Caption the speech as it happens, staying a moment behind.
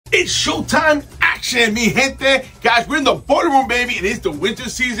It's showtime action, mi gente. Guys, we're in the boiler room, baby. It is the winter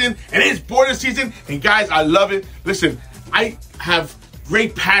season, and it's boiler season. And guys, I love it. Listen, I have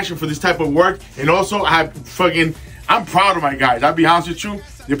great passion for this type of work. And also, I'm proud of my guys. I'll be honest with you.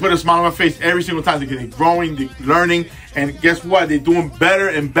 They put a smile on my face every single time. They're growing, they're learning. And guess what? They're doing better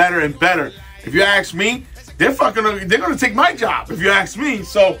and better and better. If you ask me, they're gonna take my job, if you ask me.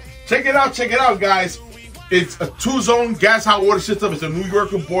 So check it out, guys. It's a 2-zone gas hot water system. It's a New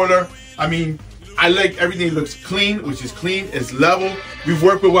Yorker boiler. I mean, I like everything looks clean, which is clean, it's level. We've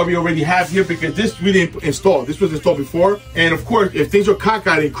worked with what we already have here because this we didn't install. This was installed before. And of course, if things are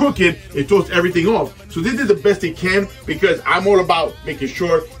cockeyed and crooked, it throws everything off. So they did the best they can because I'm all about making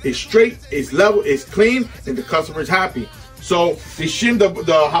sure it's straight, it's level, it's clean, and the customer is happy. So they shimmed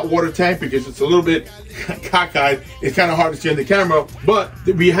the hot water tank because it's a little bit cockeyed. It's kind of hard to see on the camera, but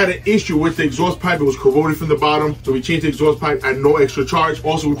we had an issue with the exhaust pipe. It was corroded from the bottom, so we changed the exhaust pipe at no extra charge.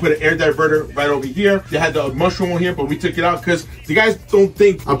 Also, we put an air diverter right over here. They had the mushroom on here, but we took it out because the guys don't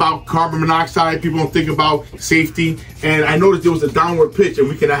think about carbon monoxide. People don't think about safety, and I noticed there was a downward pitch, and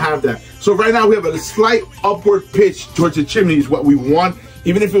we cannot have that. So right now we have a slight upward pitch towards the chimney is what we want.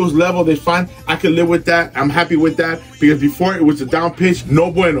 Even if it was level, that's fine. I could live with that. I'm happy with that because before it was a down pitch,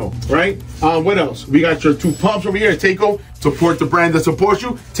 no bueno, right? What else? We got your 2 pumps over here. Taco, support the brand that supports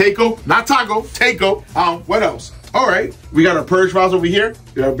you. Taco, not Taco, Taco. What else? All right, we got our purge valves over here.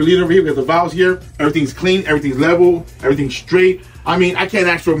 We got our bleeder over here. We got the valves here. Everything's clean. Everything's level. Everything's straight. I mean, I can't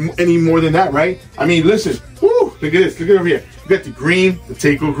ask for any more than that, right? I mean, listen. Woo! Look at this. Look at over here. We got the green, the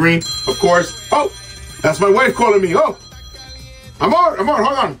Taco green, of course. Oh, that's my wife calling me. Oh. Amor,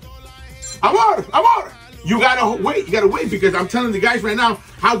 hold on. Amor. You gotta wait because I'm telling the guys right now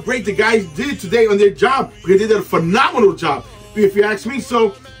how great the guys did today on their job because they did a phenomenal job, if you ask me.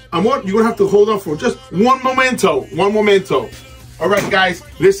 So, Amor, you're gonna have to hold on for just one momento. All right, guys,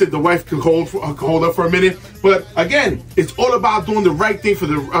 listen, the wife can hold up for a minute, but again, it's all about doing the right thing for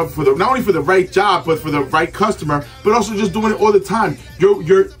the not only for the right job, but for the right customer, but also just doing it all the time.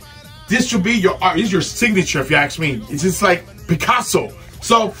 This should be your art. This is your signature, if you ask me. It's just like Picasso.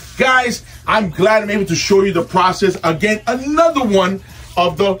 So, guys, I'm glad I'm able to show you the process. Again, another one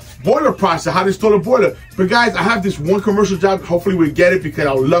of the boiler process, how to install a boiler. But, guys, I have this one commercial job. Hopefully, we'll get it because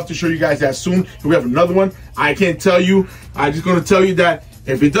I would love to show you guys that soon. We have another one. I can't tell you. I'm just going to tell you that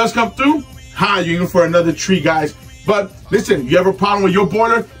if it does come through, you're in for another treat, guys. But, listen, you have a problem with your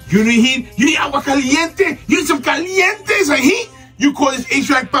boiler, you need heat, you need agua caliente, you need some calientes and heat. You call this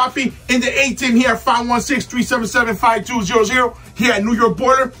HVAC Papi in the A-Team here at 516-377-5200 here at New York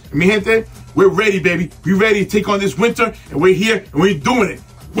Boiler. And mi gente, we're ready, baby. We're ready to take on this winter, and we're here, and we're doing it.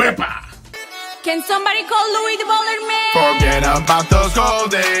 Wepa! Can somebody call Louie the Boiler Man? Forget about those cold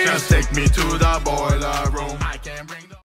days. Just take me to the boiler room.